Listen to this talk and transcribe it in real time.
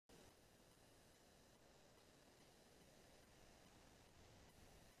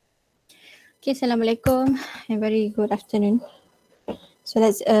Okay, Assalamualaikum and very good afternoon. So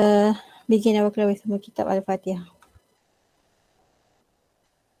let's begin our class with Kitab Al-Fatihah.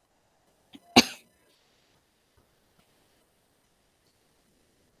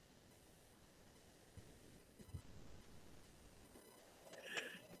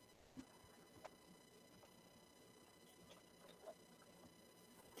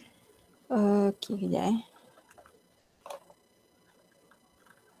 Okay, kejap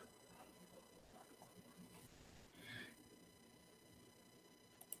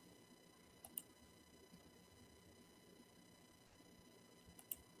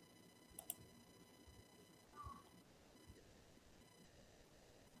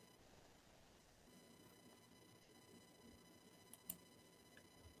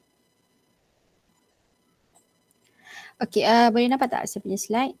Okay, boleh nampak tak saya punya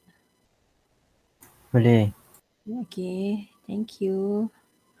slide? Boleh. Okay, thank you.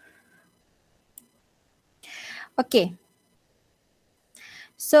 Okay.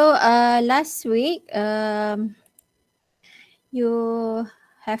 So last week you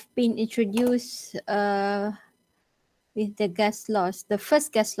have been introduced with the gas laws. The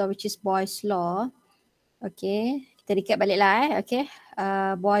first gas law, which is Boy's law. Okay, kita recap balik lah Okay,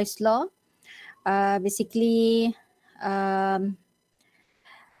 Boy's law. Basically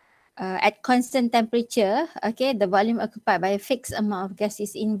at constant temperature, okay, the volume occupied by a fixed amount of gas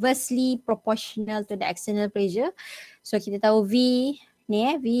is inversely proportional to the external pressure. So kita tahu V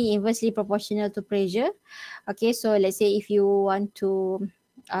ni V inversely proportional to pressure. Okay, so let's say if you want to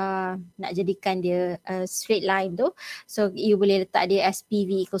nak jadikan dia straight line tu, so you boleh letak dia as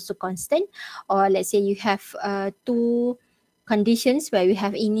PV equals to constant, or let's say you have two conditions where we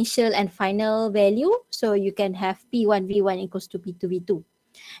have initial and final value, so you can have P1 V1 equals to P2 V2.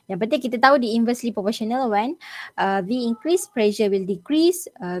 Yang penting kita tahu di inversely proportional when V increase, pressure will decrease,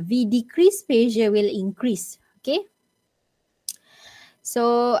 V decrease, pressure will increase. Okay.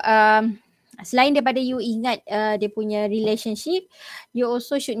 So selain daripada you ingat dia punya relationship, you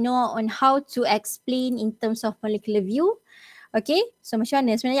also should know on how to explain in terms of molecular view. Okay, so macam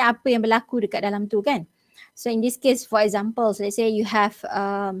mana sebenarnya apa yang berlaku dekat dalam tu kan. So in this case, for example, so let's say you have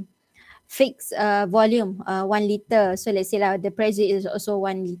fixed volume 1 liter. So let's say the pressure is also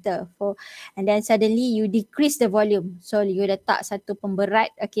 1 liter. And then suddenly you decrease the volume. So you letak satu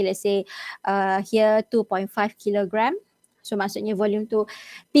pemberat. Okay, let's say here 2.5 kilogram. So maksudnya volume tu,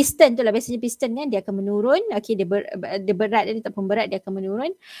 piston tu lah, biasanya piston kan dia akan menurun. Okay, dia berat, dia tak pemberat, dia akan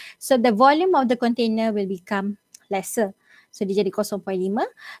menurun. So the volume of the container will become lesser. So dia jadi 0.5.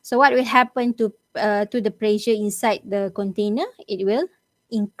 So what will happen to the pressure inside the container? It will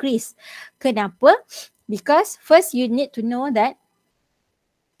increase. Kenapa? Because first you need to know that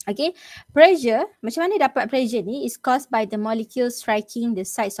okay, pressure, macam mana dapat pressure ni is caused by the molecule striking the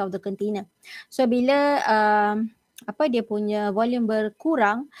sides of the container. So bila dia punya volume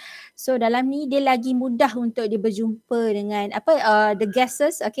berkurang, so dalam ni dia lagi mudah untuk dia berjumpa dengan the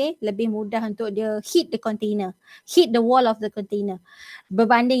gases, okay, lebih mudah untuk dia hit the container, hit the wall of the container.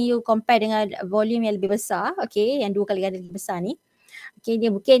 Berbanding you compare dengan volume yang lebih besar, okay, yang 2 kali ganda lebih besar ni. Okay,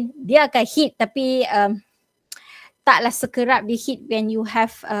 dia akan hit tapi taklah sekerap dia hit when you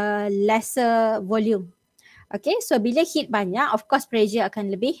have lesser volume. Okay, so bila hit banyak, of course pressure akan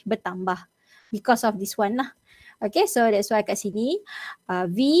lebih bertambah because of this one lah. Okay, so that's why kat sini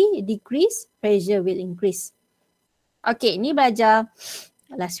V decrease, pressure will increase. Okay, ni belajar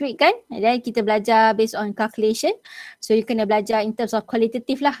last week kan, dan kita belajar based on calculation. So you kena belajar in terms of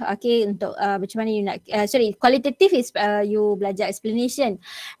qualitative lah. Okay, untuk macam mana you nak, qualitative is you belajar explanation,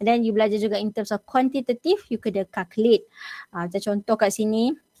 and then you belajar juga in terms of quantitative, you kena calculate. Macam contoh kat sini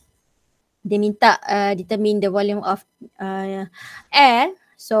dia minta determine the volume of air.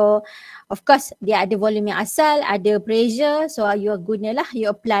 So of course dia ada volume yang asal, ada pressure, so you gunalah, you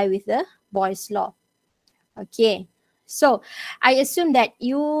apply with the Boy's law. Okay, so I assume that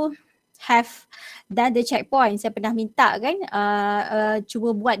you have done the checkpoint. Saya pernah minta kan, cuba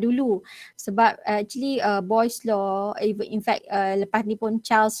buat dulu sebab actually Boy's law, in fact lepas ni pun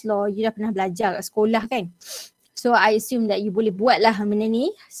Charles law, you dah pernah belajar kat sekolah kan. So I assume that you boleh buat lah benda ni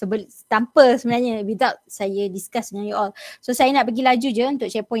tanpa sebenarnya, without saya discuss dengan you all. So saya nak pergi laju je untuk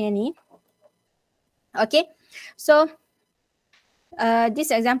checkpoint yang ni. Okay, so this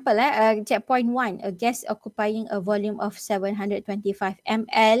example checkpoint 1, a gas occupying a volume of 725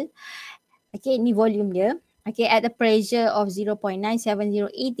 ml. Okay, ni volume dia. Okay, at a pressure of 0.970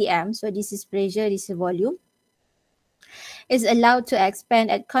 atm. So this is pressure, this is volume. Is allowed to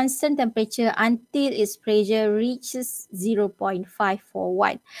expand at constant temperature until its pressure reaches 0.541.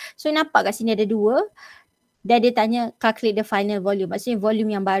 So nampak kat sini ada dua. Dan dia tanya calculate the final volume, maksudnya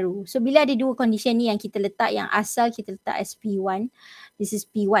volume yang baru. So bila ada dua condition ni yang kita letak, yang asal kita letak as P1, this is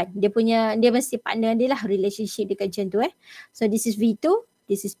P1. Dia mesti partner dia lah, relationship dia macam tu So this is V2,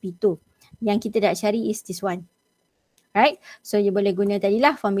 this is P2. Yang kita nak cari is this one. Right? So you boleh guna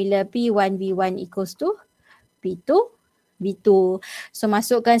tadilah formula P1 V1 equals to P2 V2. So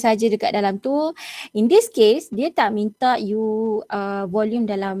masukkan saja dekat dalam tu. In this case, dia tak minta you volume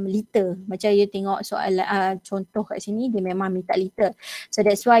dalam liter. Macam you tengok soal contoh kat sini, dia memang minta liter. So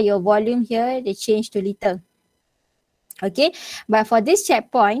that's why your volume here, they change to liter. Okay. But for this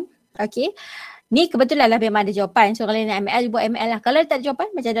checkpoint, okay, ni kebetulan lah memang ada jawapan. So kalau nak ML, you buat ML lah. Kalau tak ada jawapan,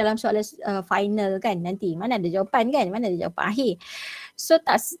 macam dalam soalan final kan, nanti mana ada jawapan kan, mana ada jawapan akhir. So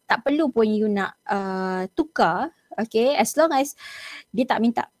tak perlu pun you nak tukar. Okay, as long as dia tak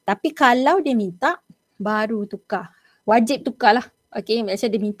minta. Tapi kalau dia minta, baru tukar. Wajib tukar lah. Okay, macam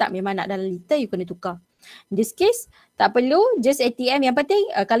dia minta memang nak dalam liter, you kena tukar. In this case, tak perlu, just ATM. Yang penting,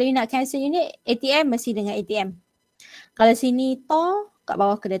 kalau you nak cancel unit, ATM mesti dengan ATM. Kalau sini tor, kat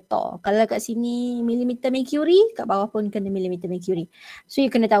bawah kena tor. Kalau kat sini millimeter mercury, kat bawah pun kena millimeter mercury. So,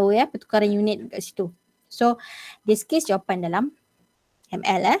 you kena tahu pertukaran unit kat situ. So, this case jawapan dalam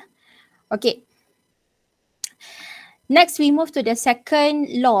ML Okay. Next, we move to the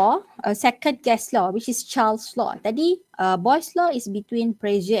second law, second gas law, which is Charles' law. Tadi, Boyle's law is between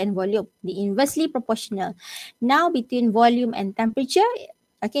pressure and volume, the inversely proportional. Now, between volume and temperature,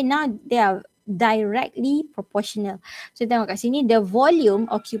 okay, now they are directly proportional. So, tengok kat sini, the volume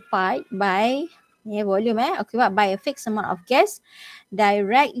occupied by, occupied by a fixed amount of gas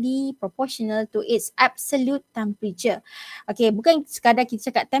directly proportional to its absolute temperature. Okay, bukan sekadar kita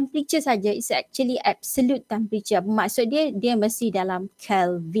cakap temperature saja, it's actually absolute temperature. Maksud dia mesti dalam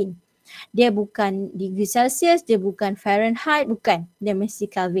Kelvin. Dia bukan degree Celsius, dia bukan Fahrenheit, bukan. Dia mesti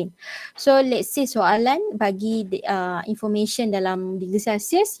Kelvin. So let's say soalan bagi information dalam degree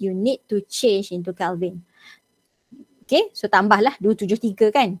Celsius, you need to change into Kelvin. Okay, so tambahlah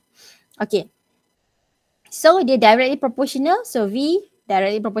 273 kan. Okay. So dia directly proportional, so V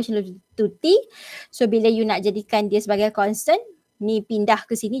directly proportional to T. So bila you nak jadikan dia sebagai constant, ni pindah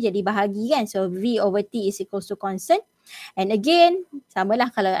ke sini jadi bahagi kan. So V over T is equals to constant. And again,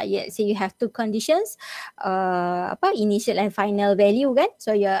 samalah kalau say you have two conditions, initial and final value kan.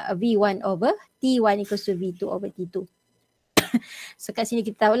 So your V1 over T1 equals to V2 over T2. So kat sini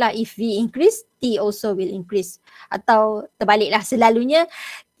kita tahulah if V increase, T also will increase. Atau terbaliklah, selalunya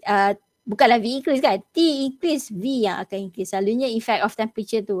bukanlah V increase kan, T increase, V yang akan increase. Selalunya effect of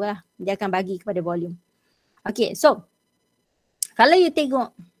temperature tu lah, dia akan bagi kepada volume. Okay, so kalau you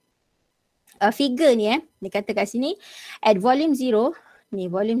tengok figure ni dia kata kat sini, at volume 0, ni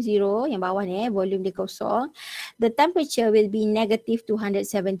volume 0 yang bawah ni volume dia kosong, the temperature will be negative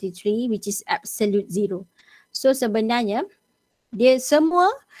 273 which is absolute zero. So sebenarnya dia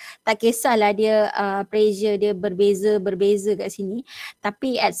semua tak kisahlah dia pressure dia berbeza kat sini,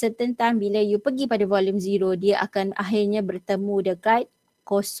 tapi at certain time bila you pergi pada volume 0, dia akan akhirnya bertemu dekat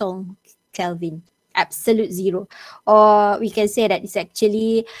kosong Kelvin, absolute zero, or we can say that it's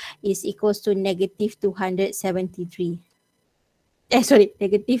actually is equals to negative 273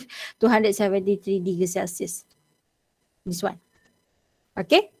 negative 273 degree Celsius, this one.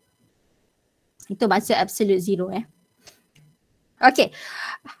 Okay, itu maksud absolute zero Okay,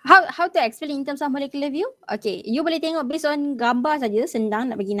 how to explain in terms of molecular view? Okay, you boleh tengok based on gambar saja, senang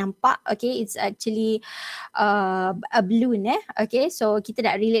nak bagi nampak. Okay, it's actually a balloon Okay, so kita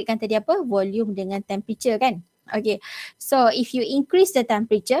nak relatekan tadi apa? Volume dengan temperature kan? Okay, so if you increase the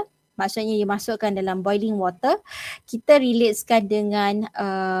temperature, maksudnya you masukkan dalam boiling water, kita relatekan dengan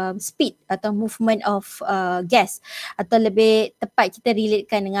speed atau movement of gas, atau lebih tepat kita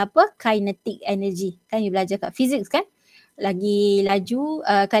relatekan dengan apa? Kinetic energy. Kan you belajar kat physics kan? Lagi laju,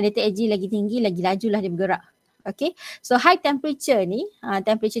 kinetic energy lagi tinggi, lagi lajulah dia bergerak. Okay, so high temperature ni,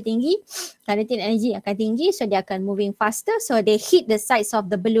 temperature tinggi, kinetic energy akan tinggi, so dia akan moving faster, so they hit the sides of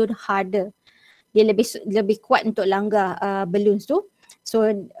the balloon harder. Dia lebih kuat untuk langgar balloons tu, so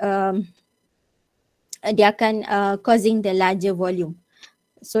dia akan causing the larger volume.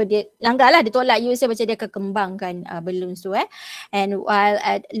 So dia langgar lah, dia tolak you, macam dia akan kembangkan balloons tu And while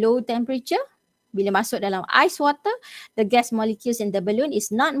at low temperature, bila masuk dalam ice water, the gas molecules in the balloon is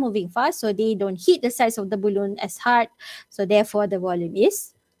not moving fast, so they don't hit the sides of the balloon as hard, so therefore the volume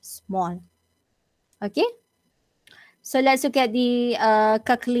is small. Okay, so let's look at the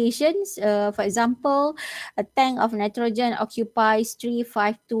calculations. For example, a tank of nitrogen occupies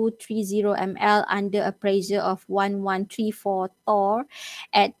 35230 ml under a pressure of 1134 torr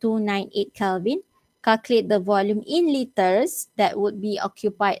at 298 Kelvin. calculate the volume in liters that would be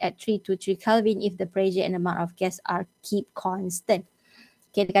occupied at 323 Kelvin if the pressure and amount of gas are keep constant.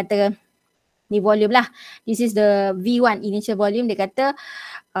 Okay, dia kata ni volume lah. This is the V1 initial volume. Dia kata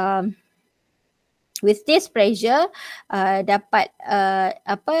with this pressure dapat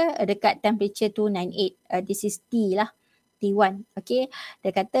dekat temperature 298. This is T lah. T1. Okay. Dia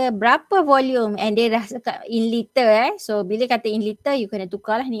kata berapa volume and dia dah cakap in liter So bila kata in liter you kena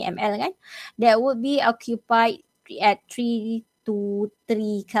tukar lah ni ml kan. That would be occupied at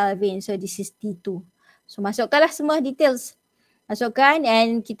 323 Kelvin. So this is T2. So masukkanlah semua details. Masukkan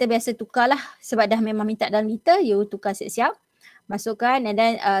and kita biasa tukar lah sebab dah memang minta dalam liter, you tukar siap-siap. Masukkan and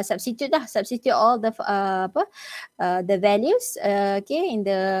then substitute all the the values okay in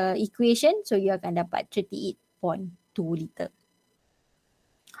the equation, so you akan dapat 38.2 liter.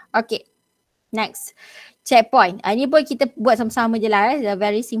 Okay, next checkpoint. Ini pun kita buat sama-sama je lah. A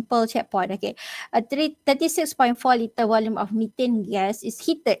very simple checkpoint. Okay, 36.4 liter volume of methane gas is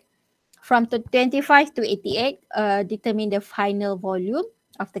heated from 25 to 88. Determine the final volume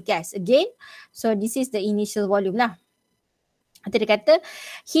of the gas. Again, so this is the initial volume lah. Atau dia kata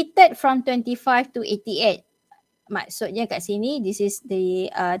heated from 25 to 88. Maksudnya kat sini this is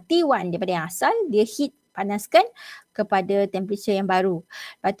the T1 daripada yang asal, dia heat, panaskan kepada temperature yang baru.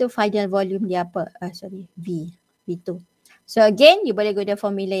 Lepas tu final volume dia apa? V2. So again you boleh guna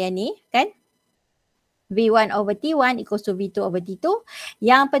formula yang ni kan. V1 over T1 equals to V2 over T2.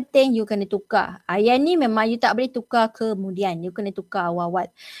 Yang penting you kena tukar. Yang ni memang you tak boleh tukar kemudian. You kena tukar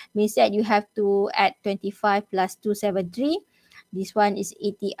awal-awal. Means that you have to add 25 plus 273. This one is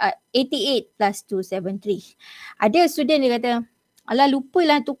 88 plus 273. Ada student dia kata, alah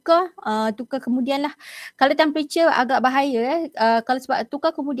lupalah tukar kemudian lah. Kalau temperature agak bahaya kalau sebab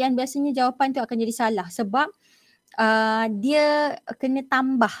tukar kemudian biasanya jawapan tu akan jadi salah. Sebab dia kena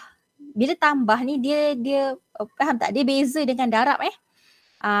tambah. Bila tambah ni dia faham tak? Dia beza dengan darab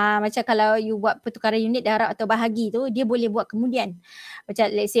macam kalau you buat pertukaran unit darab atau bahagi tu, dia boleh buat kemudian. Macam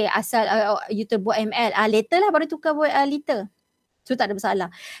let's say asal you terbuat ml, later lah baru tukar buat liter. So tak ada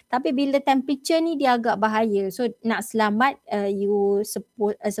masalah. Tapi bila temperature ni dia agak bahaya. So nak selamat you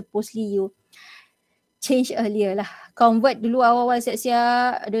supposedly you change earlier lah. Convert dulu awal-awal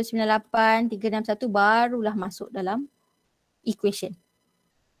siap-siap 298, 361 barulah masuk dalam equation.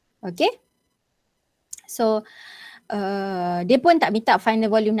 Okay. So dia pun tak minta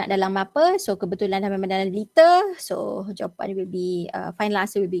final volume nak dalam apa. So kebetulan dah memang dalam liter. So jawapan will be final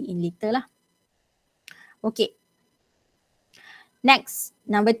answer will be in liter lah. Okay. Next,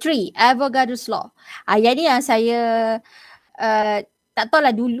 number 3, Avogadro's law. Yang ni yang saya tak tahulah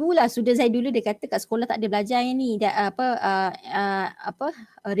dululah, student saya dulu dia kata kat sekolah tak ada belajar yang ni,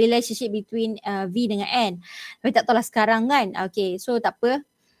 relationship between V dengan N. Tapi tak tahulah sekarang kan. Okay, so tak apa.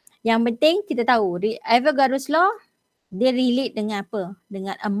 Yang penting kita tahu Avogadro's law dia relate dengan apa?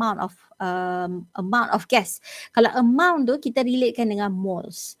 Dengan amount of gas. Kalau amount tu kita relatekan dengan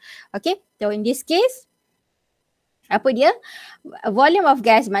moles. Okay, so in this case apa dia? Volume of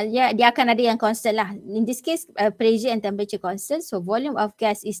gas, maksudnya dia akan ada yang constant lah. In this case, pressure and temperature constant. So volume of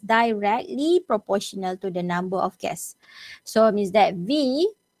gas is directly proportional to the number of gas. So means that V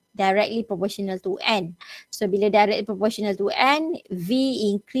directly proportional to N. So bila directly proportional to N, V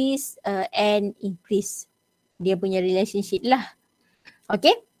increase, N increase. Dia punya relationship lah.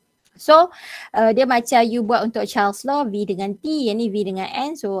 Okay. So dia macam you buat untuk Charles law, V dengan T, yang ni V dengan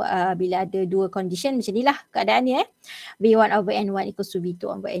N. So bila ada dua condition macam ni lah keadaan ni V1 over N1 equals to V2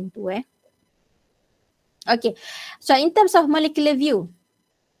 over N2 Okay. So in terms of molecular view,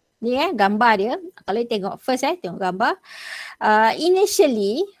 ni gambar dia. Kalau you tengok first tengok gambar.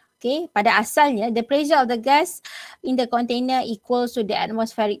 Initially, okay, pada asalnya the pressure of the gas in the container equals to the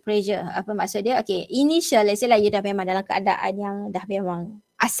atmospheric pressure. Apa maksud dia? Okay, initial, let's say lah you dah memang dalam keadaan yang dah memang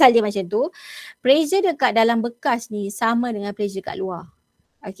asal dia macam tu, pressure dekat dalam bekas ni sama dengan pressure kat luar.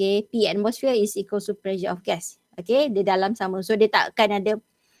 Okay, P atmosphere is equal to pressure of gas. Okay, dia dalam sama. So dia takkan ada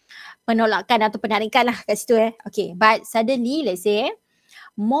penolakan atau penarikan lah kat situ Okay, but suddenly let's say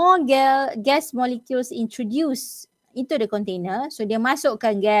more gas molecules introduced into the container. So dia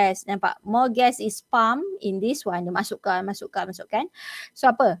masukkan gas. Nampak? More gas is pumped in this one. Dia masukkan. So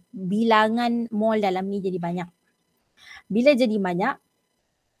apa? Bilangan mol dalam ni jadi banyak. Bila jadi banyak,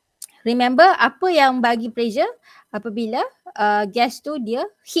 remember apa yang bagi pressure? Apabila gas tu dia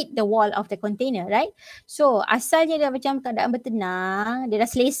hit the wall of the container, right? So asalnya dia macam keadaan bertenang, dia dah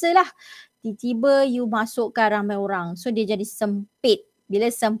selesa lah. Tiba-tiba you masukkan ramai orang. So dia jadi sempit.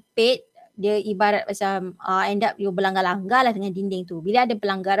 Bila sempit, dia ibarat macam end up you berlanggar-langgar lah dengan dinding tu. Bila ada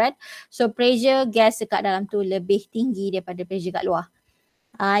pelanggaran, so pressure gas dekat dalam tu lebih tinggi daripada pressure kat luar.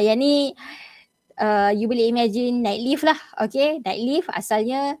 Yang ni you boleh imagine naik lift lah. Okay, naik lift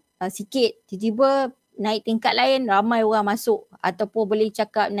asalnya sikit, tiba-tiba naik tingkat lain ramai orang masuk, ataupun boleh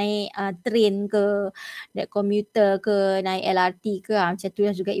cakap naik train ke, naik komuter ke, naik LRT ke, macam tu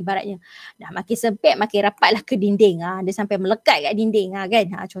lah juga ibaratnya. Dah makin sempit makin rapatlah ke dinding, dia sampai melekat kat dinding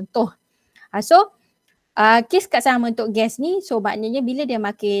kan, contoh. So kes kat sama untuk gas ni, so maknanya bila dia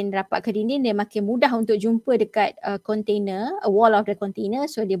makin rapat ke dinding, dia makin mudah untuk jumpa dekat container, a wall of the container,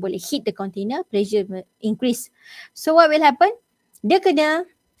 so dia boleh hit the container, pressure increase. So what will happen? Dia kena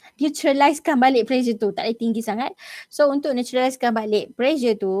neutralizekan balik pressure tu, tak boleh tinggi sangat. So untuk neutralizekan balik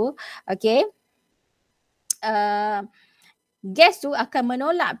pressure tu, okay, gas tu akan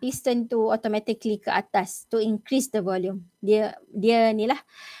menolak piston tu automatically ke atas to increase the volume. Dia ni lah,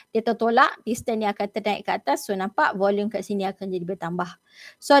 dia tertolak, piston ni akan ternaik ke atas, so nampak volume kat sini akan jadi bertambah.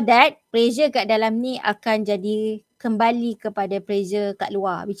 So that pressure kat dalam ni akan jadi kembali kepada pressure kat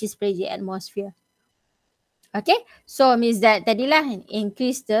luar, which is pressure atmosphere. Okay, so means that tadilah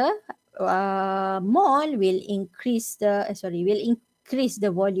increase the mole will increase the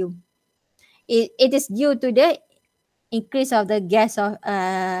volume. It is due to the increase of the gas of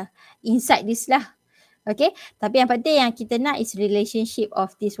inside this lah. Okay, tapi yang penting yang kita nak is relationship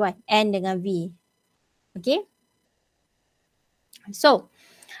of this one, N dengan V. Okay, so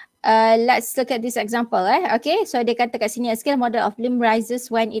let's look at this example. Okay, so dia kata kat sini, a scale model of flame rises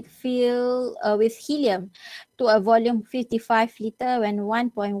when it filled with helium to a volume 55 liter. When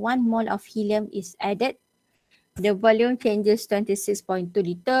 1.1 mole of helium is added, the volume changes 26.2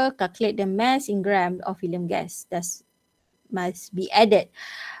 liter. Calculate the mass in gram of helium gas that must be added.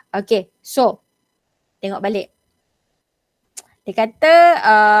 Okay, so tengok balik. Dia kata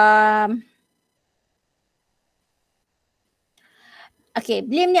okay,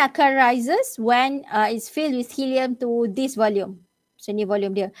 flame ni akan rises when it's filled with helium to this volume. So ni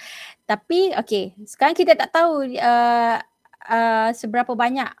volume dia. Tapi okay, sekarang kita tak tahu seberapa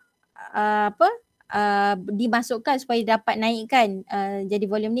banyak dimasukkan supaya dapat naikkan jadi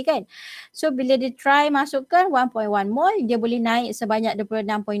volume ni kan. So bila dia try masukkan 1.1 mol, dia boleh naik sebanyak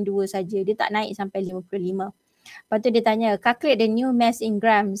 26.2 saja. Dia tak naik sampai 55. Lepas tu dia tanya, calculate the new mass in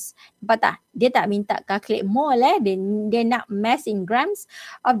grams. Nampak tak? Dia tak minta calculate mol dia nak mass in grams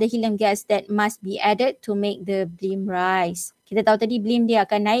of the helium gas that must be added to make the flame rise. Kita tahu tadi flame dia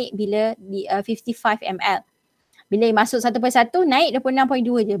akan naik bila di 55 ml. Bila masuk satu persatu naik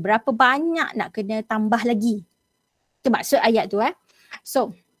 26.2 je. Berapa banyak nak kena tambah lagi? Itu maksud ayat tu.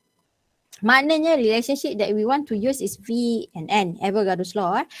 So, maknanya relationship that we want to use is V and N. Avogadro's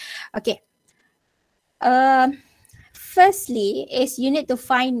law. Okay. Firstly is you need to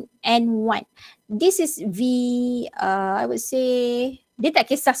find N1. This is V, I would say, dia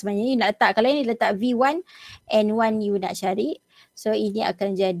tak kisah sebenarnya. You nak letak, kalau ni letak V1, N1 you nak cari. So ini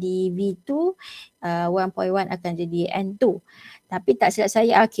akan jadi V2, 1.1 akan jadi N2. Tapi tak silap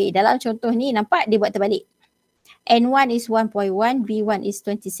saya, okay, dalam contoh ni nampak dia buat terbalik. N1 is 1.1, V1 is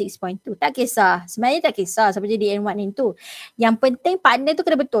 26.2. Tak kisah, sebenarnya tak kisah siapa jadi N1, N2. Yang penting partner tu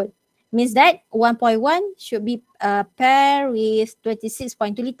kena betul. Means that 1.1 should be pair with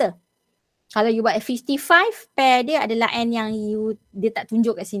 26.2 liter. Kalau you buat 55, pair dia adalah N yang dia tak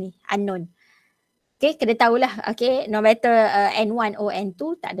tunjuk kat sini, unknown. Okay, kena tahulah. Okay, no matter N1 or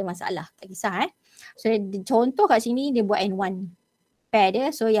N2, tak ada masalah. Tak kisah. So, contoh kat sini dia buat N1 pair dia.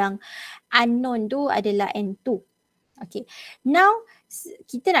 So, yang unknown tu adalah N2. Okay, now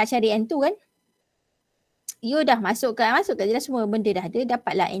kita nak cari N2 kan. You dah masukkan je lah semua benda dah ada.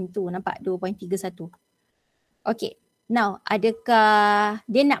 Dapatlah N2. Nampak 2.31. Okay, now adakah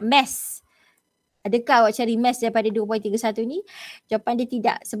dia nak mass? Adakah awak cari mass daripada 2.31 ni? Jawapan dia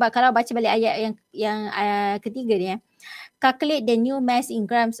tidak. Sebab kalau baca balik ayat yang ketiga ni, calculate the new mass in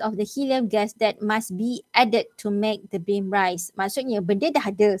grams of the helium gas that must be added to make the flame rise. Maksudnya benda dah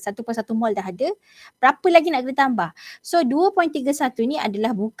ada, 1.1 mol dah ada, berapa lagi nak kena tambah? So 2.31 ni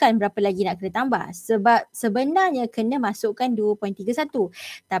adalah bukan berapa lagi nak kena tambah. Sebab sebenarnya kena masukkan 2.31.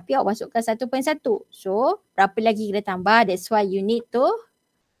 Tapi awak masukkan 1.1. So berapa lagi kena tambah? That's why you need to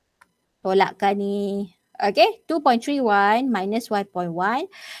tolakkan ni. Okay, 2.31 minus 1.1,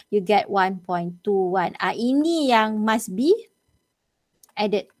 you get 1.21. Ini yang must be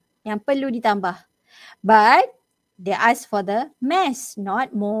added, yang perlu ditambah. But they ask for the mass, not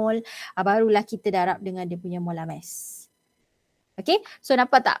mole. Barulah kita darab dengan dia punya molar mass. Okay, so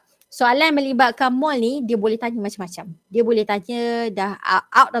nampak tak? Soalan melibatkan mol ni, dia boleh tanya macam-macam. Dia boleh tanya dah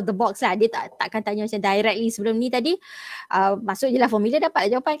out of the box lah. Dia takkan tanya macam directly sebelum ni tadi. Masuk je lah formula, dapat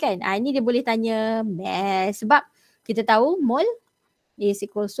jawapan kan. Ini dia boleh tanya mass. Sebab kita tahu mol is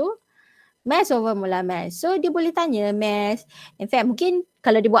equals to mass over molar mass. So dia boleh tanya mass. In fact mungkin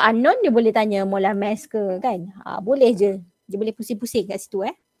Kalau dia buat unknown, dia boleh tanya molar mass ke kan. Boleh je. Dia boleh pusing-pusing kat situ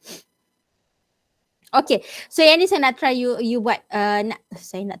Okay, so yang ni saya nak try you buat,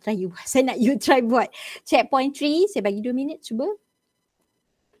 saya nak you try buat checkpoint 3, saya bagi 2 minit cuba.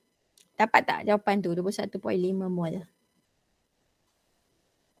 Dapat tak jawapan tu, 21.5 mol.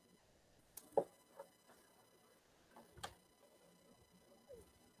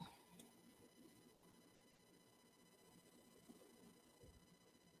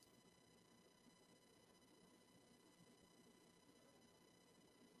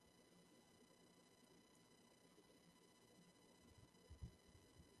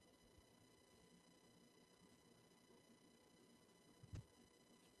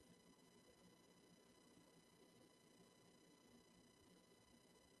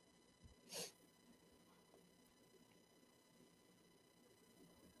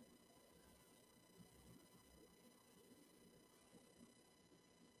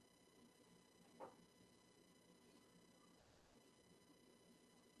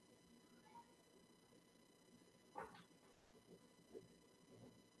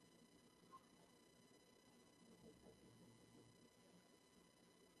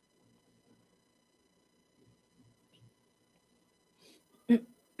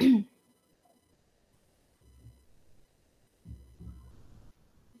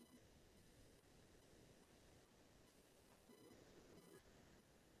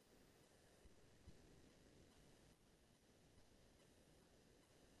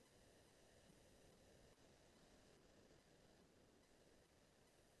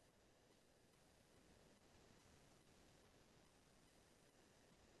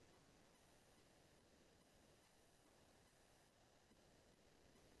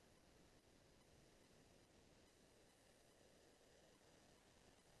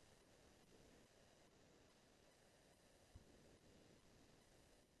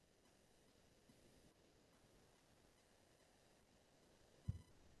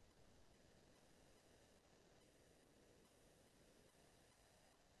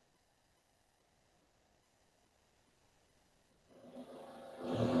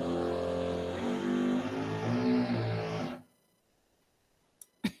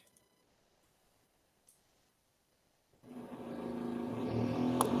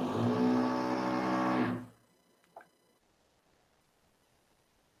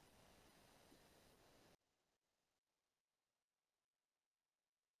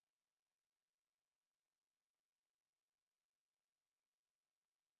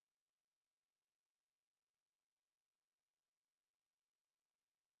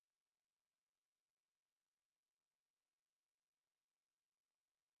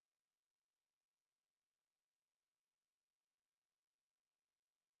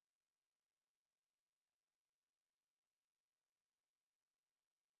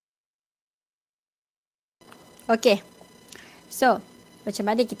 Okay, so macam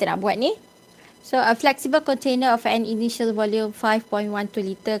mana kita nak buat ni? So a flexible container of an initial volume 5.12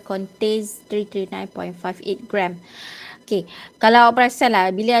 liter contains 339.58 gram. Okay, kalau awak perasan lah,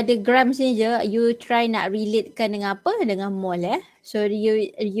 bila ada gram sini je, you try nak relatekan dengan apa? Dengan mol So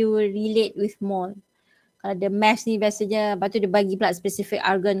you relate with mol. Kalau ada mass ni biasanya, lepas tu dia bagi pula specific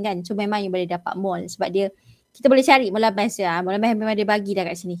argon kan. So memang you boleh dapat mol sebab dia, kita boleh cari molar mass ya. Molar mass memang dia bagi dah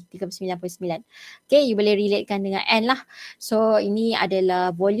kat sini, 39.9. Okay, you boleh relatekan dengan N lah. So ini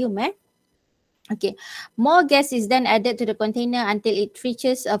adalah volume Okay, more gas is then added to the container until it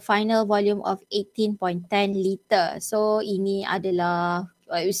reaches a final volume of 18.10 liter. So ini adalah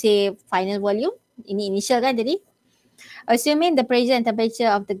what you say final volume. Ini initial kan tadi. Assuming the pressure and temperature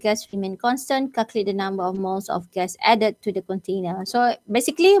of the gas remain constant, calculate the number of moles of gas added to the container. So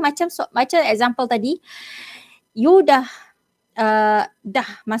basically macam example tadi, you dah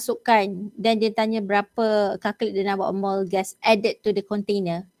masukkan dan dia tanya berapa, calculate the number of mole gas added to the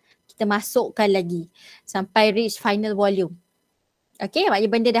container. Kita masukkan lagi sampai reach final volume. Okay, maknanya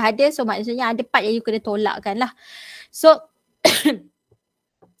benda dah ada, so maksudnya ada part yang you kena tolakkan lah. So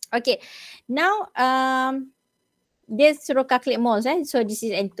okay, now dia suruh calculate moles so this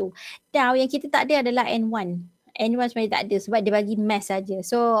is N2. Now yang kita tak ada adalah N1. N1 sebenarnya tak ada sebab dia bagi mass saja.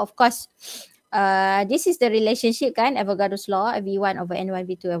 So of course this is the relationship kan, Avogadro's law, V1 over N1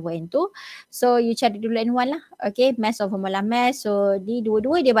 V2 over N2. So you cari dulu N1 lah. Okay, mass over molar mass. So di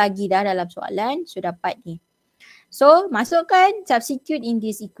dua-dua dia bagi dah dalam soalan. So dapat ni. So masukkan, substitute in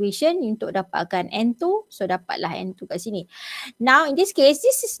this equation untuk dapatkan N2. So dapatlah N2 kat sini. Now in this case,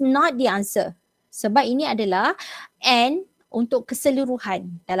 this is not the answer. Sebab ini adalah N untuk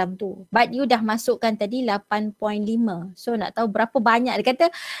keseluruhan dalam tu. But you dah masukkan tadi 8.5. So nak tahu berapa banyak. Dia kata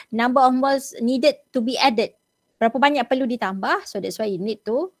number of moles needed to be added. berapa banyak perlu ditambah. So that's why you need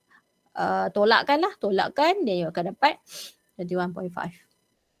to tolakkan, then you akan dapat 21.5.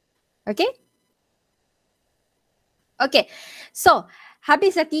 Okay? Okay, so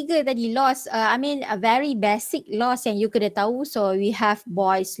habislah 3 tadi laws, a very basic laws yang you kena tahu. So we have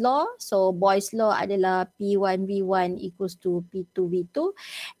Boy's law. So Boy's law adalah P1V1 equals to P2V2.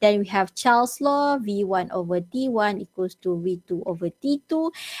 Then we have Charles law, V1 over T1 equals to V2 over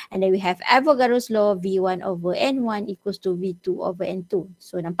T2. And then we have Avogadro's law, V1 over N1 equals to V2 over N2.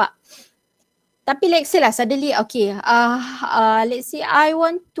 So nampak? Tapi let's say lah suddenly, okay, let's say I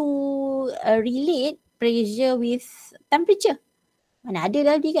want to relate pressure with temperature. Mana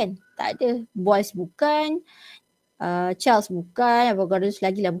ada tadi kan? Tak ada. Boyce bukan, Charles bukan, Avogadro's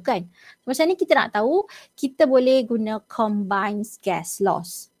lagi lah bukan. Macam ni kita nak tahu, kita boleh guna combined gas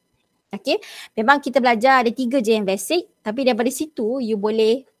laws. Okay, memang kita belajar ada 3 je yang basic, tapi daripada situ you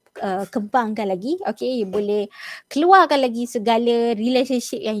boleh kembangkan lagi. Okay, you boleh keluarkan lagi segala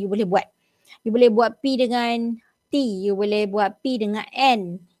relationship yang you boleh buat. You boleh buat P dengan T, you boleh buat P dengan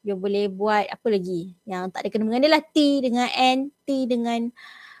N, you boleh buat apa lagi yang tak ada kena mengena lah, T dengan N, T dengan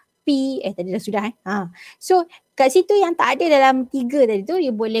P, tadi dah sudah So kat situ yang tak ada dalam 3 tadi tu,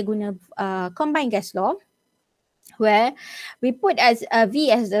 you boleh guna combined gas law where we put as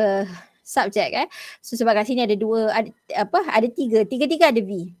V as the subject. So sebab kat sini ada 2, ada 3 ada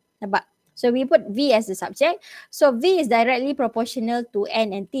V, nampak? So we put V as the subject, so V is directly proportional to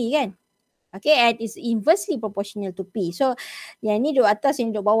N and T kan. Okay, and is inversely proportional to P. So yang ni duduk atas,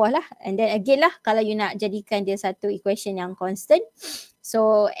 yang duduk bawah lah. And then again lah, kalau you nak jadikan dia satu equation yang constant.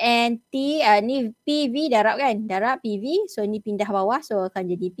 So N, T, ni PV darab kan, darab PV. So ni pindah bawah, so akan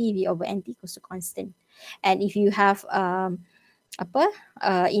jadi PV over NT equals to constant. And if you have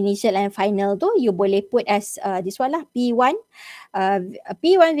initial and final tu, you boleh put as this one lah, P1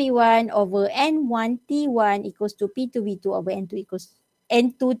 V1 over N1 T1 equals to P2 V2 over N2 equals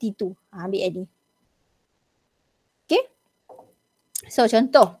N2 T2. Ambil ni. Okay. So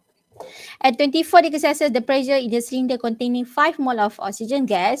contoh. At 24 degrees Celsius, the pressure in the cylinder containing 5 mole of oxygen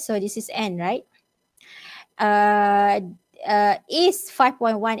gas, so this is N, right? Is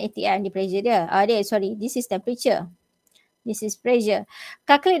 5.1 atm the pressure dia. This is temperature. This is pressure.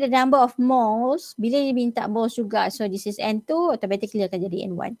 Calculate the number of moles. Bila dia minta moles juga, so this is N2, automatically akan jadi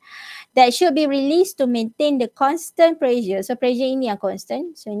N1. That should be released to maintain the constant pressure. So pressure ini yang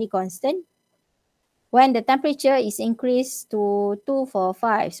constant. So ini constant. When the temperature is increased to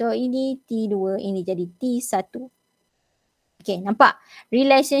 245. So ini T2, ini jadi T1. Okay, nampak?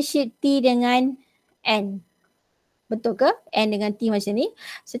 Relationship T dengan N. Betul ke? N dengan T macam ni.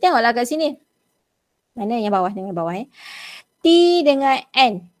 So tengoklah kat sini. Mana yang bawah? Yang bawah T dengan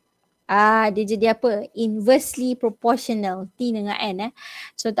N. Dia jadi apa? Inversely proportional. T dengan N.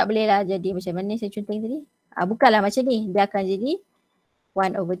 So tak boleh lah jadi macam mana saya contohin tadi. Bukanlah macam ni. Dia akan jadi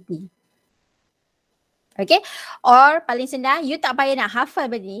 1 over T. Okay. Or paling senang, you tak payah nak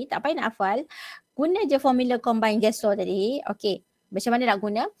hafal benda ni. Tak payah nak hafal. Guna je formula combined gas law tadi. Okay. Macam mana nak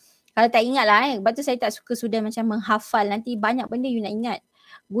guna? Kalau tak ingat lah. Sebab tu saya tak suka sudah macam menghafal. Nanti banyak benda you nak ingat.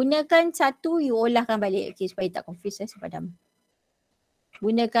 Gunakan satu, you olahkan balik. Okay, supaya tak confuse sepadam.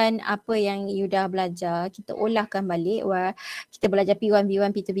 Gunakan apa yang you dah belajar, kita olahkan balik. Kita belajar P1,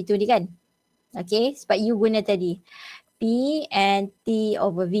 V1, P2, V2 ni kan. Okay, sebab you guna tadi. P and T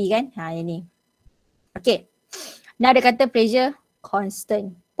over V kan. Yang ni. Okay. Now dia kata pressure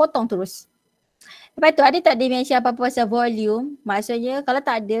constant. Potong terus. Lepas tu ada tak dia mention apa-apa pasal volume? Maksudnya kalau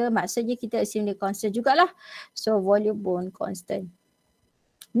tak ada, maksudnya kita assume dia constant jugalah. So volume pun constant.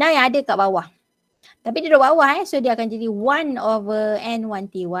 Now yang ada kat bawah. Tapi dia duduk bawah so dia akan jadi 1 over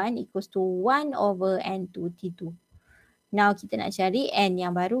N1 T1 equals to 1 over N2 T2. Now kita nak cari N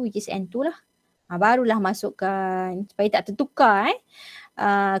yang baru which is N2 lah. Barulah masukkan supaya tak tertukar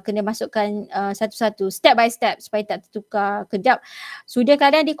kena masukkan satu-satu step by step supaya tak tertukar. Kejap sudah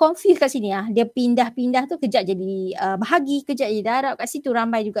kadang dia confuse kat sini dia pindah-pindah tu kejap jadi bahagi, kejap jadi darab. Kat situ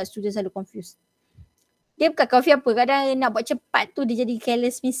ramai juga student selalu confuse. Dia bukan confuse apa, kadang nak buat cepat tu dia jadi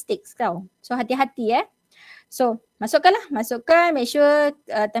careless mistakes tau. So hati-hati So masukkan, make sure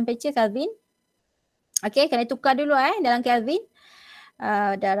temperature Kelvin. Okay, kena tukar dulu dalam Kelvin.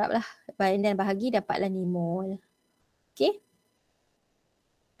 Darab lah, dan bahagi dapatlah ni mol. Okay.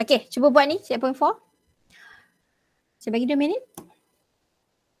 Okay, cuba buat ni 0.4. Saya bagi 2 minit.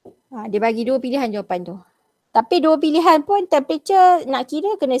 Dia bagi 2 pilihan jawapan tu. Tapi 2 pilihan pun temperature nak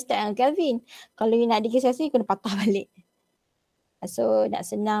kira kena start dengan Kelvin. Kalau you nak degree Celsius kena patah balik. So nak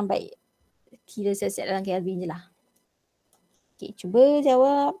senang baik kira set dalam Kelvin je lah. Okay, cuba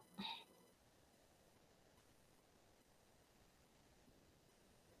jawab.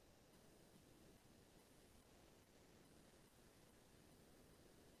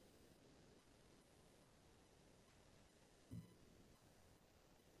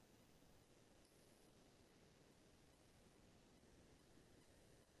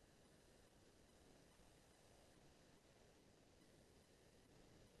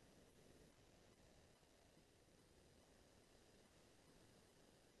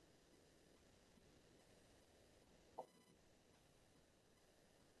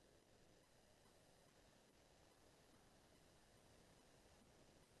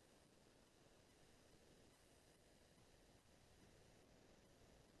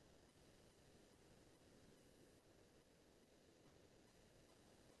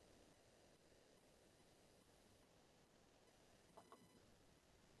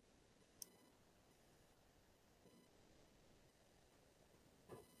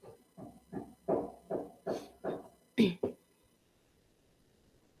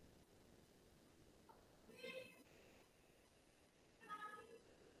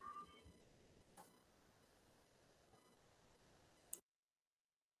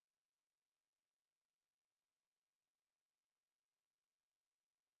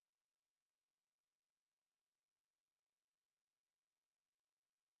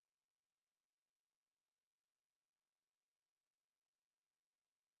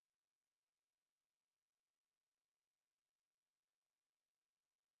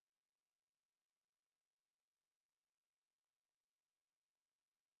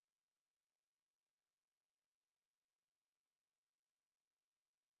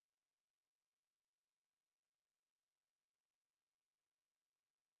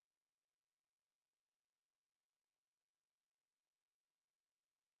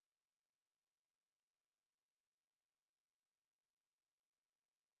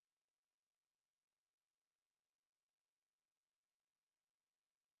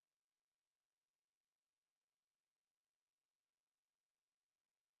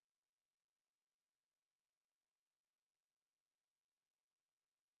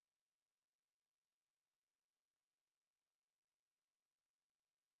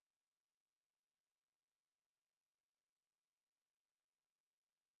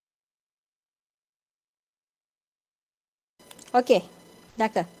 Okay, dah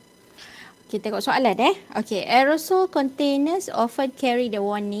ke? Kita tengok soalan Okay, aerosol containers often carry the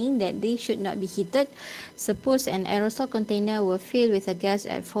warning that they should not be heated. Suppose an aerosol container will fill with a gas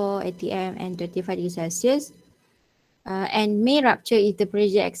at 4 atm and 25 degrees Celsius and may rupture if the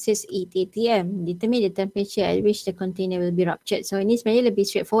pressure exceeds 8 atm. Determine the temperature at which the container will be ruptured. So ini sebenarnya lebih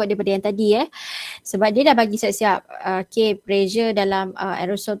straightforward daripada yang tadi sebab dia dah bagi siap-siap. Okay, pressure dalam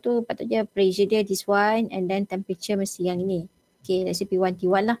aerosol tu patutnya pressure dia this one and then temperature mesti yang ini. Okay, let's say P1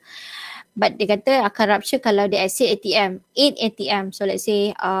 T1 lah. But dia kata akan rupture kalau dia exceed ATM, 8 ATM. So let's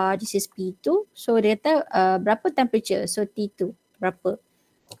say this is P2. So dia kata berapa temperature? So T2 berapa?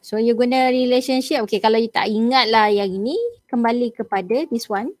 So you guna relationship. Okay, kalau you tak ingat lah yang ini, kembali kepada this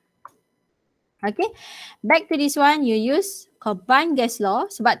one. Okay, back to this one, you use combined gas law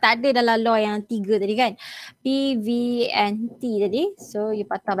sebab tak ada dalam law yang 3 tadi kan. P, V and T tadi. So you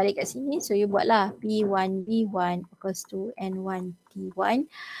patah balik kat sini. So you buatlah P1 V1 equals to N1 T1.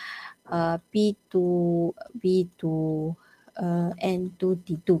 P2 B2 N2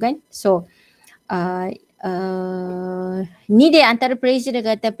 T2 kan. So ni dia antara pressure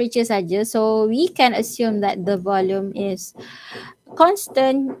dengan temperature saja. So we can assume that the volume is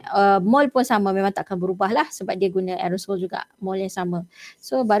constant. Mol pun sama, memang takkan berubah lah sebab dia guna aerosol juga, mol yang sama.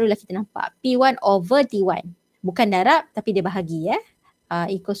 So barulah kita nampak P1 over T1, bukan darab tapi dia bahagi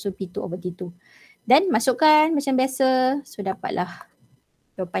equals to P2 over T2. Dan masukkan macam biasa. So dapatlah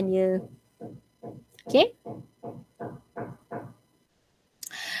jawapan dia. Okay.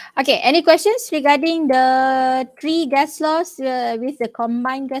 Okay, any questions regarding the 3 gas laws with the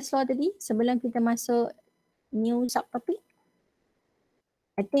combined gas law tadi sebelum kita masuk new subtopic?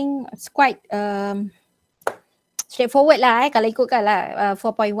 I think it's quite straightforward lah kalau ikutkan lah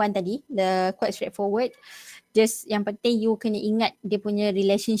 4.1 tadi, the quite straightforward. Just yang penting you kena ingat dia punya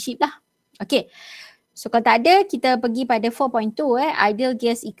relationship lah. Okay. So kalau tak ada, kita pergi pada 4.2 ideal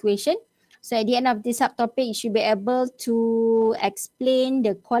gas equation. So at the end of this subtopic, you should be able to explain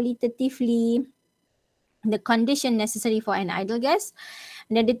the qualitatively the condition necessary for an ideal gas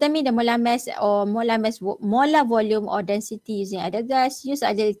and then determine the molar mass or molar volume or density using ideal gas. Use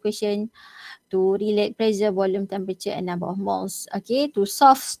ideal equation to relate pressure, volume, temperature and number of moles. Okay, to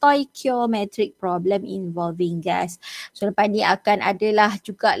solve stoichiometric problem involving gas. So lepas ni akan adalah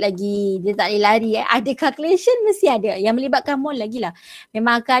juga lagi, dia tak boleh lari ada calculation mesti ada. Yang melibatkan mole lagi lah.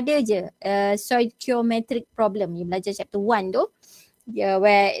 Memang akan ada je stoichiometric problem. You belajar chapter 1 tu.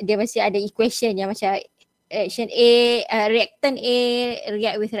 Where dia mesti ada equation yang macam action A, reactant A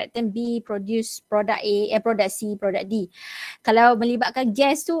react with reactant B, produce product A, product C, product D. Kalau melibatkan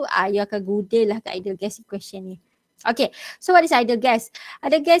gas tu, you akan gunalah ke ideal gas equation ni. Okay, so what is ideal gas?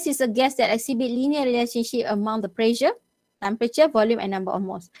 Ideal gas is a gas that exhibit linear relationship among the pressure, temperature, volume and number of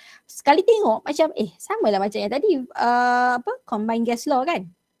moles. Sekali tengok macam sama lah macam yang tadi combined gas law kan.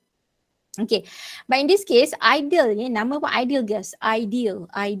 Okay, but in this case ideal ni, nama pun ideal gas.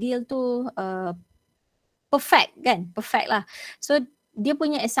 Ideal tu perfect kan, perfect lah. So dia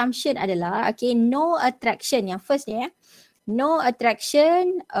punya assumption adalah no attraction, yang first ni no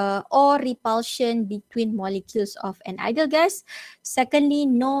attraction or repulsion between molecules of an ideal gas. Secondly,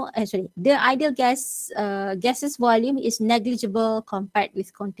 the ideal gases volume is negligible compared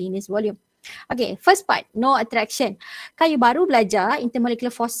with container's volume. Okay, first part, no attraction. Kan you baru belajar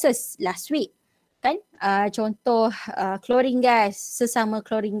intermolecular forces last week kan. Contoh chlorine gas, sesama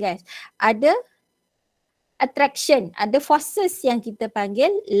chlorine gas ada attraction, ada forces yang kita panggil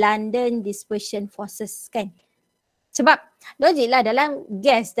London dispersion forces kan. Sebab logik lah dalam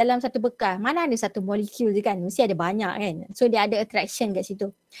gas, dalam satu bekas, mana ada satu molekul je kan, mesti ada banyak kan. So dia ada attraction kat situ.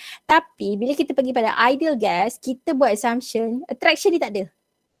 Tapi bila kita pergi pada ideal gas, kita buat assumption attraction dia tak ada.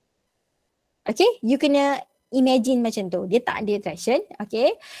 Okay, you kena imagine macam tu. Dia tak ada attraction,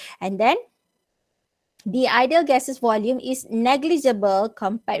 okay. And then the ideal gases volume is negligible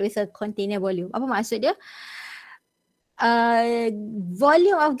compared with a container volume. Apa maksud dia?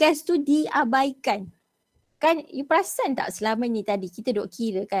 Volume of gas tu diabaikan. Kan you perasan tak selama ni tadi kita duk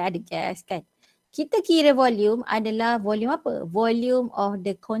kira kan ada gas kan. Kita kira volume adalah volume apa? Volume of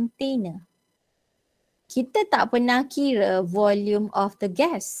the container. Kita tak pernah kira volume of the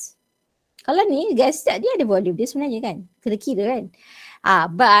gas. Kalau ni gas dia ada volume dia sebenarnya kan. Kena kira kan.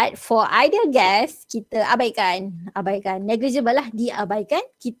 But for ideal gas kita abaikan. Negligible lah, diabaikan.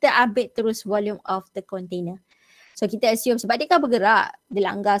 Kita ambil terus volume of the container. So kita assume sebab dia kan bergerak, dia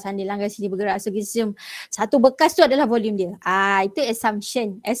langgar sana, dia langgar sini bergerak. So kita assume satu bekas tu adalah volume dia. Itu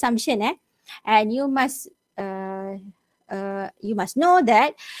assumption And you must you must know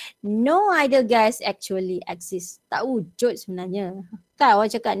that no ideal gas actually exists. Tak wujud sebenarnya. Kan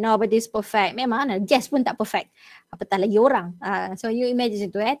orang cakap nobody is perfect. Memang mana gas pun tak perfect. Apatah lagi orang. So you imagine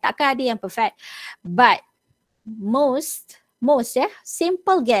tu takkan ada yang perfect. But most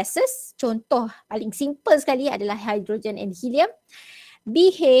simple gases, contoh paling simple sekali adalah hydrogen and helium,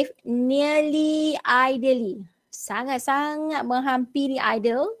 behave nearly ideally. Sangat-sangat menghampiri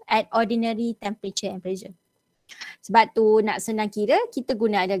ideal at ordinary temperature and pressure. Sebab tu nak senang kira, kita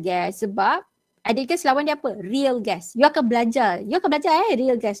guna ideal gas. Sebab ideal gas lawan dia apa? Real gas. You akan belajar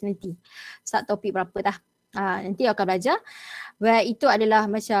real gas nanti. Start topik berapa dah. Nanti you akan belajar. Well, itu adalah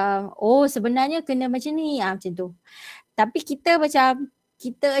macam, sebenarnya kena macam ni. Macam tu. Tapi kita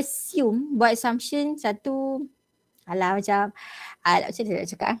assume, buat assumption satu, macam mana nak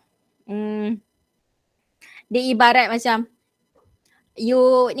cakap? Dia ibarat macam,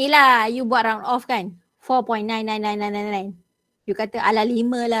 you buat round off kan? 4.99999. You kata 5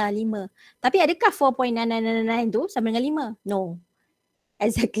 lah. Tapi adakah 4.9999 tu sama dengan 5? No.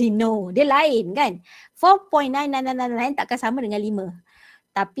 Exactly no. Dia lain kan? 4.9999 takkan sama dengan 5.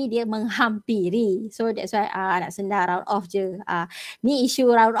 Tapi dia menghampiri. So that's why nak senang round off je. Ni isu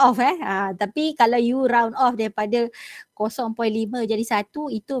round off Tapi kalau you round off daripada 0.5 jadi 1,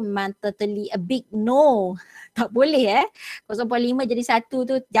 itu memang totally a big no. Tak boleh 0.5 jadi 1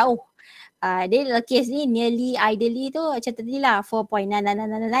 tu jauh. Dia dalam kes ni nearly ideally tu macam tadi lah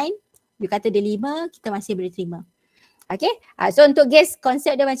 4.9999. You kata dia 5, kita masih boleh terima. Okay. So untuk gas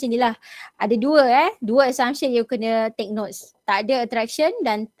konsep dia macam ni lah. Ada dua assumption you kena take notes. Tak ada attraction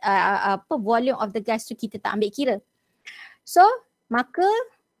dan volume of the gas tu kita tak ambil kira. So maka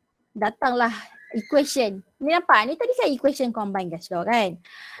datanglah equation. Ni nampak ni tadi kan equation combined gas law kan.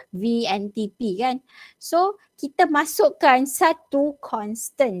 V and TP kan. So kita masukkan satu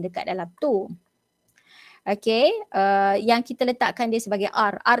constant dekat dalam tu. Okay, yang kita letakkan dia sebagai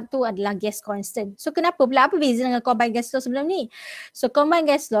R. R tu adalah gas constant. So kenapa pula? Apa beza dengan combined gas law sebelum ni? So combined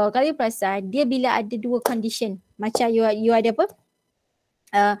gas law, kalau you perasan, dia bila ada dua condition. Macam you ada apa?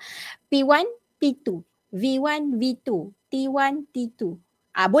 P1, P2, V1, V2, T1, T2.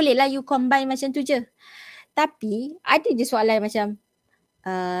 Bolehlah you combine macam tu je. Tapi ada je soalan macam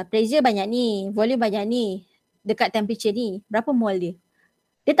pressure banyak ni, volume banyak ni, dekat temperature ni, berapa mol dia?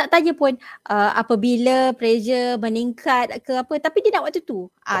 Dia tak tanya pun apabila pressure meningkat ke apa, tapi dia nak waktu tu.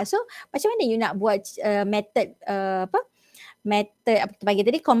 So macam mana you nak buat method apa kita panggil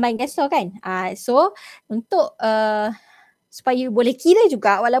tadi, combined gas law kan. So untuk supaya you boleh kira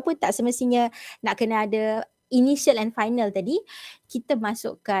juga walaupun tak semestinya nak kena ada initial and final tadi, kita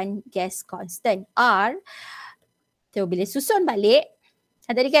masukkan gas constant R. So bila susun balik,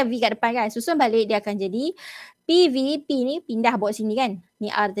 tadi kan V kat depan kan, susun balik dia akan jadi PV, P ni pindah bawa sini kan. Ni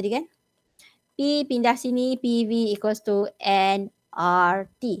R tadi kan. P pindah sini, PV equals to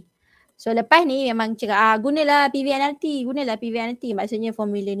nRT. So lepas ni memang cakap gunalah PV nRT. Maksudnya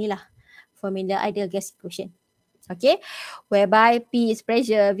formula ni lah. Formula ideal gas equation. Okay. Whereby P is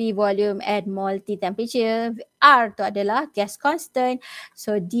pressure, V volume and mole T temperature. R tu adalah gas constant.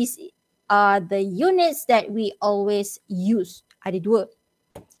 So these are the units that we always use. Ada dua.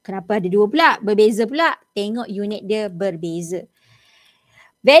 Kenapa ada dua pula? Berbeza pula. Tengok unit dia berbeza.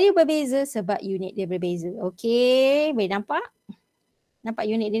 Value berbeza sebab unit dia berbeza. Okay. Boleh nampak? Nampak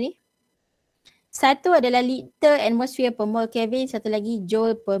unit dia ni? Satu adalah liter atmosphere per mole Kelvin. Satu lagi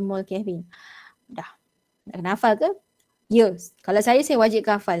joule per mole Kelvin. Dah. Nak kena hafal ke? Yes. Kalau saya wajib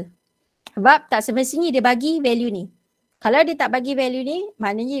hafal. Sebab tak semestinya dia bagi value ni. Kalau dia tak bagi value ni,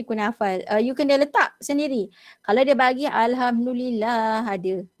 maknanya you kena hafal. You kena letak sendiri. Kalau dia bagi, alhamdulillah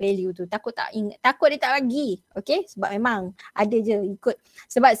ada value tu. Takut dia tak bagi. Okay? Sebab memang ada je ikut.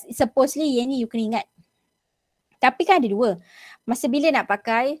 Sebab supposedly yang ni you kena ingat. Tapi kan ada dua. Masa bila nak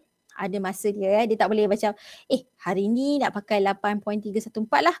pakai, ada masa dia. Dia tak boleh macam, hari ni nak pakai 8.314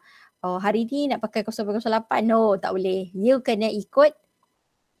 lah. Hari ni nak pakai 0.08. No, tak boleh. You kena ikut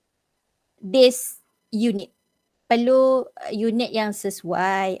this unit. Perlu unit yang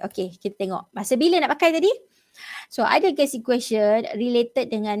sesuai. Okay, kita tengok. Masa bila nak pakai tadi? So, ada gas equation related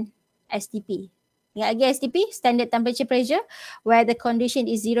dengan STP. Ingat lagi STP? Standard temperature pressure. Where the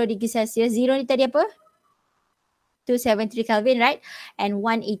condition is 0 degree Celsius. 0 ni tadi apa? 273 Kelvin, right? And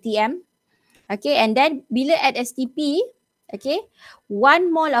 1 ATM. Okay, and then bila at STP, okay,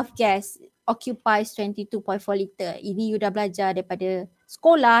 1 mole of gas occupies 22.4 liter. Ini you dah belajar daripada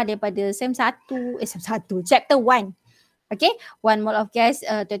sekolah, daripada SEM 1, chapter 1. Okay, 1 mole of gas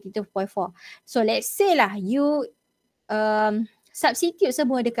 22.4. So let's say lah you substitute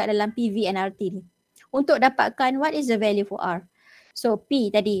semua dekat dalam PV and RT ni. Untuk dapatkan what is the value for R. So P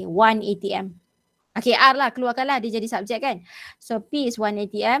tadi 1 ATM. Okay, R lah, keluarkanlah dia jadi subjek kan. So P is 1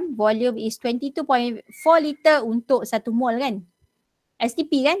 atm, volume is 22.4 liter untuk 1 mol kan.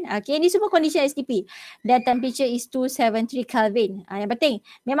 STP kan. Okay, ni semua condition STP. Dan temperature is 273 Kelvin. Yang penting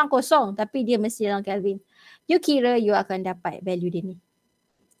memang kosong tapi dia mesti dalam Kelvin. You kira you akan dapat value dia ni.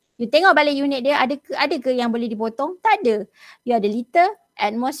 You tengok balik unit dia, ada ke yang boleh dipotong? Tak ada. You ada liter,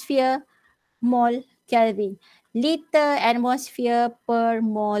 atmosphere, mol, Kelvin. Liter atmosphere per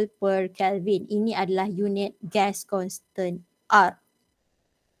mol per Kelvin. Ini adalah unit gas constant R.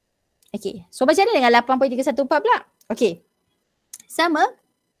 Okay, so macam mana dengan 8.314 pula? Okay, sama.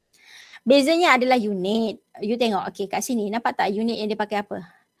 Bezanya adalah unit. You tengok, okay kat sini nampak tak unit yang dia pakai apa?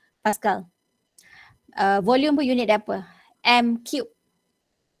 Pascal. Volume pun unit dia apa? M cube.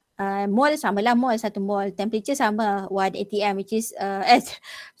 Mol samalah, mol 1 mol. Temperature sama 1 atm which is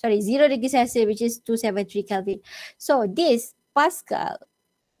 0 degree Celsius which is 273 Kelvin. So this Pascal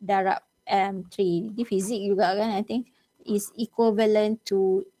darab M3 di fizik juga kan, I think is equivalent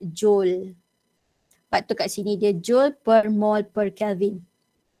to joule. Lepas tu kat sini dia joule per mol per Kelvin.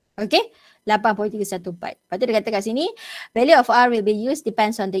 Okay, 8.314. Lepas tu dia kata kat sini, value of R will be used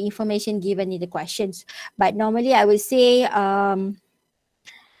depends on the information given in the questions. But normally I will say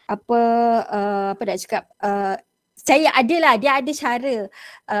apa nak cakap, saya adalah, dia ada cara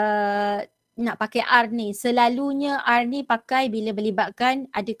nak pakai R ni. Selalunya R ni pakai bila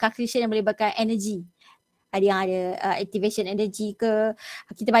melibatkan, ada calculation yang melibatkan energy. Ada yang ada activation energy ke,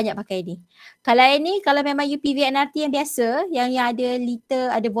 kita banyak pakai ni. Kalau ini, kalau memang UPV NRT yang biasa, yang ada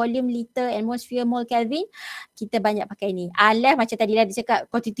liter, ada volume liter, atmosphere, mol, Kelvin, kita banyak pakai ni. Unless macam tadi lah dia cakap,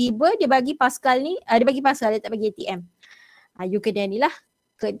 kalau tiba-tiba dia bagi Pascal ni, dia bagi Pascal, dia tak bagi ATM. You kena ni lah,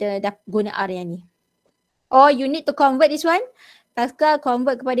 kena guna R yang ni. Oh, you need to convert this one. Pascal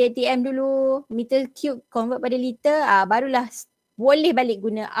convert kepada ATM dulu, meter cube convert pada liter, barulah boleh balik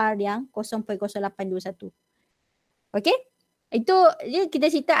guna R yang 0.0821. Okay? Itu kita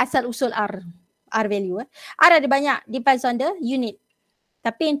cerita asal usul R value. R ada banyak, depends on the unit.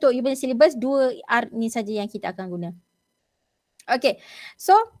 Tapi untuk you punya syllabus, 2 R ni saja yang kita akan guna. Okay,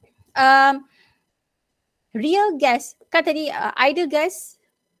 so real gas, kan tadi ideal gas,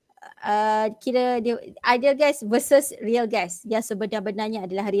 kira dia ideal gas versus real gas. Yang sebenar-benarnya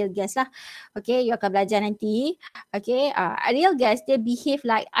adalah real gas lah. Okay, you akan belajar nanti. Okay, real gas dia behave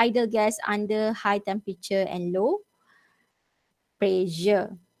like ideal gas under high temperature and low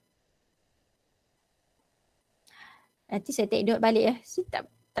pressure. Nanti saya take note balik ya. Saya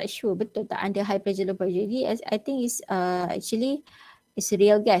tak sure betul tak under high pressure, low pressure. Jadi I think is actually is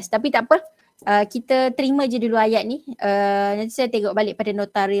real gas. Tapi tak apa. Kita terima je dulu ayat ni. Nanti saya tengok balik pada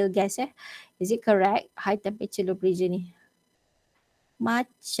nota real gas. Is it correct? High temperature, low pressure ni.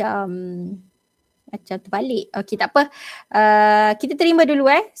 Macam terbalik. Okay, tak apa. Kita terima dulu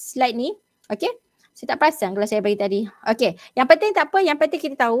slide ni. Okay. Saya tak perasan kalau saya bagi tadi. Okay. Yang penting tak apa. Yang penting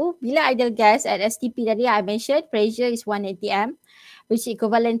kita tahu bila ideal gas at STP tadi I mentioned pressure is 1 atm which is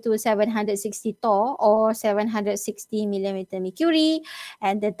equivalent to 760 torr or 760 millimeter mercury,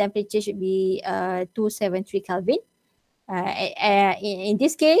 and the temperature should be 273 Kelvin. In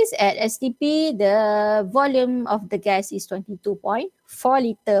this case at STP the volume of the gas is 22.4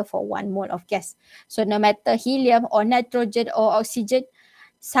 liter for 1 mole of gas. So no matter helium or nitrogen or oxygen,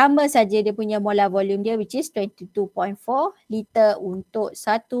 sama saja dia punya molar volume dia which is 22.4 liter untuk 1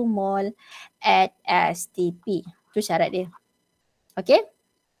 mol at STP. Itu syarat dia. Okay.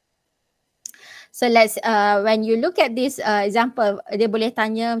 So let's when you look at this example, dia boleh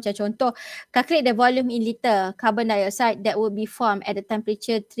tanya macam contoh, calculate the volume in liter carbon dioxide that will be formed at the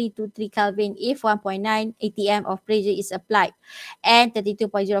temperature 323 Kelvin if 1.9 atm of pressure is applied and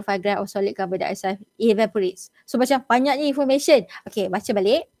 32.05 gram of solid carbon dioxide evaporates. So macam banyaknya information. Okay, baca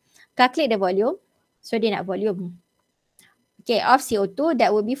balik. Calculate the volume. So dia nak volume. Okay, of CO2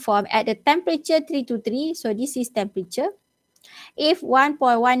 that will be formed at the temperature 323. So this is temperature. If 1.19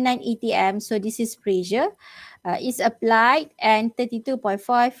 atm, so this is pressure, is applied and 32.5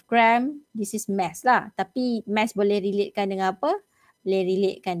 gram, this is mass lah. Tapi mass boleh relatekan dengan apa? Boleh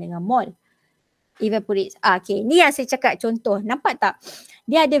relatekan dengan mol. Evaporates. Okay, ni yang saya cakap contoh. Nampak tak?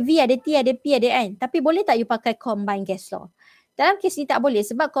 Dia ada V, ada T, ada P, ada N. Tapi boleh tak you pakai combined gas law? Dalam kes ni tak boleh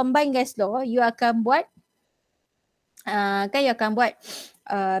sebab combined gas law, you akan buat you akan buat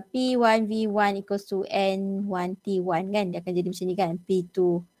P1V1 equals to N1T1 kan. Dia akan jadi macam ni kan. P2.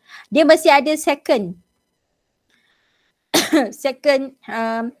 Dia mesti ada second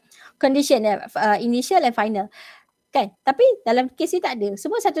condition, initial and final. Kan? Tapi dalam kes ni tak ada.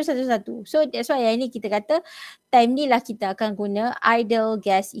 Semua satu-satu. So that's why yang ni kita kata time ni lah kita akan guna ideal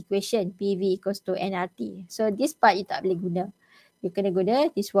gas equation. PV equals to nRT. So this part you tak boleh guna. You kena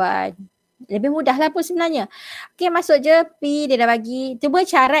guna this one. Lebih mudah lah pun sebenarnya. Okay, masuk je P, dia dah bagi. Cuma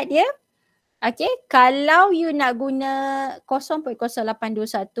syarat dia, okay, kalau you nak guna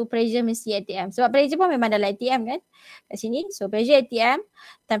 0.0821, pressure mesti ATM. Sebab pressure pun memang dalam ATM kan kat sini. So pressure ATM,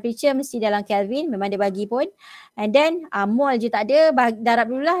 temperature mesti dalam Kelvin, memang dia bagi pun. And then mol je tak ada,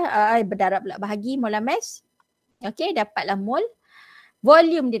 darab dulu lah, berdarab pula, bahagi mol mass. Okay, dapatlah mol.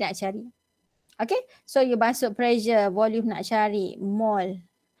 Volume dia nak cari. Okay, so you masuk pressure, volume nak cari, mol.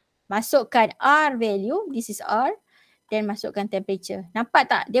 Masukkan R value, this is R. Then masukkan temperature. Nampak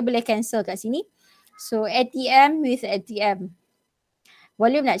tak? Dia boleh cancel kat sini. So ATM with ATM.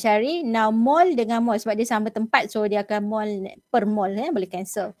 Volume nak cari. Now mol dengan mol. Sebab dia sama tempat. So dia akan mol per mol. Boleh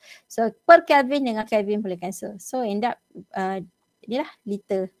cancel. So per Kelvin dengan Kelvin boleh cancel. So end up inilah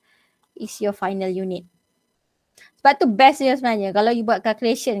liter is your final unit. Sebab tu best dia sebenarnya. Kalau you buat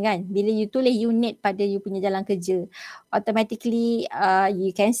calculation kan. Bila you tulis unit pada you punya jalan kerja. Automatically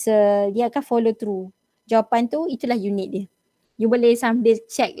you cancel. Dia akan follow through. Jawapan tu itulah unit dia. You boleh sambil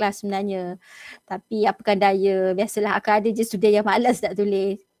check lah sebenarnya. Tapi apakan daya. Biasalah akan ada je student yang malas nak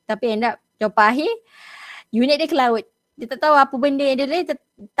tulis. Tapi end up jawapan akhir unit dia ke laut. Dia tak tahu apa benda yang dia tulis.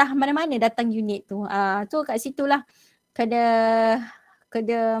 Entah mana-mana datang unit tu. Tu kat situ lah kena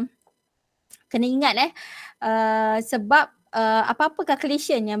ingat sebab apa-apa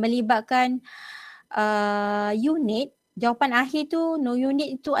calculation yang melibatkan unit, jawapan akhir tu no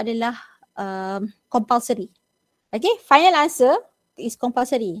unit itu adalah compulsory. Okay, final answer is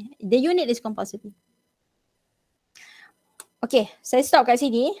compulsory. The unit is compulsory. Okay, saya stop kat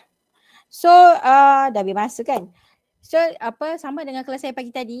sini. So dah habis masa kan. So sama dengan kelas saya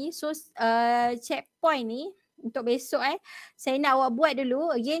pagi tadi. So checkpoint ni untuk besok saya nak awak buat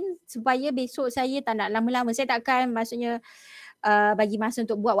dulu again supaya besok saya tak nak lama-lama. Saya takkan maksudnya bagi masa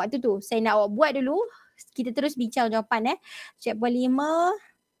untuk buat waktu tu. Saya nak awak buat dulu. Kita terus bincang jawapan checkpoint 5,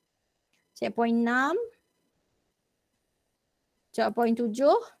 checkpoint 6, checkpoint 7.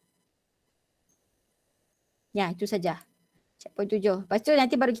 Ya, itu saja. Checkpoint 7. Lepas tu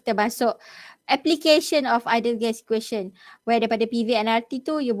nanti baru kita masuk application of ideal gas equation. Where daripada PV NRT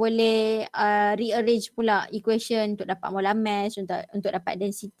tu you boleh rearrange pula equation untuk dapat molar mass, untuk dapat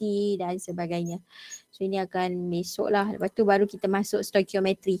density dan sebagainya. So ini akan besok lah. Lepas tu baru kita masuk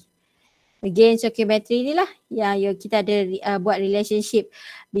stoichiometry. Again stoichiometry ni lah yang kita ada buat relationship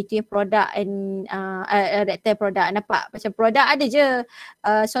between product and reactant product. Nampak macam product ada je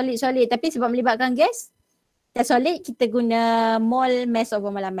solid-solid tapi sebab melibatkan gas dan solid kita guna mol mass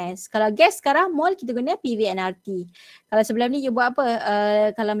over molar mass. Kalau gas sekarang mol kita guna PV NRT. Kalau sebelum ni you buat apa?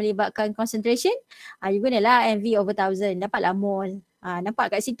 Kalau melibatkan concentration you gunalah MV over 1000, dapatlah mol.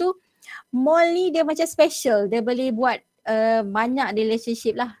 Nampak kat situ mol ni dia macam special. Dia boleh buat banyak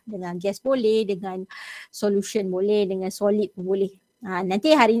relationship lah. Dengan gas boleh, dengan solution boleh, dengan solid pun boleh.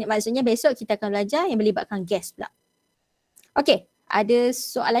 Nanti hari ni maksudnya besok kita akan belajar yang melibatkan gas pula. Okay, ada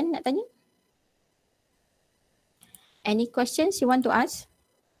soalan nak tanya? Any questions you want to ask?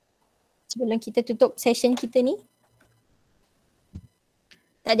 Sebelum kita tutup session kita ni.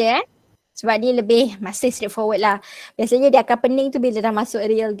 Tak ada Sebab dia lebih masih straightforward lah. Biasanya dia akan pening tu bila dah masuk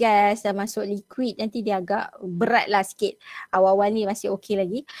real gas, dah masuk liquid, nanti dia agak berat lah sikit. Awal-awal ni masih okay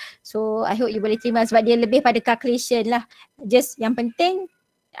lagi. So I hope you boleh terima sebab dia lebih pada calculation lah. Just yang penting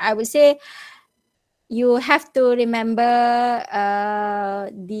I would say you have to remember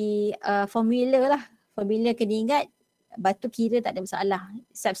the formula lah. Formula kena ingat. Lepas tu kira tak ada masalah.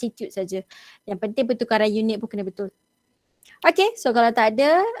 Substitute saja. Yang penting pertukaran unit pun kena betul. Okay, so kalau tak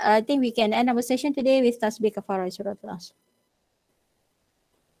ada, I think we can end our session today with tasbih kafarah surat al-Asr.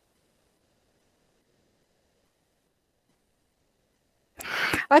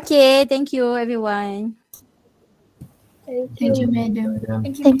 Okay, thank you everyone. Thank you, madam.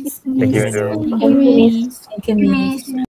 Thank you, madam. Thank you, miss. Thank you, miss.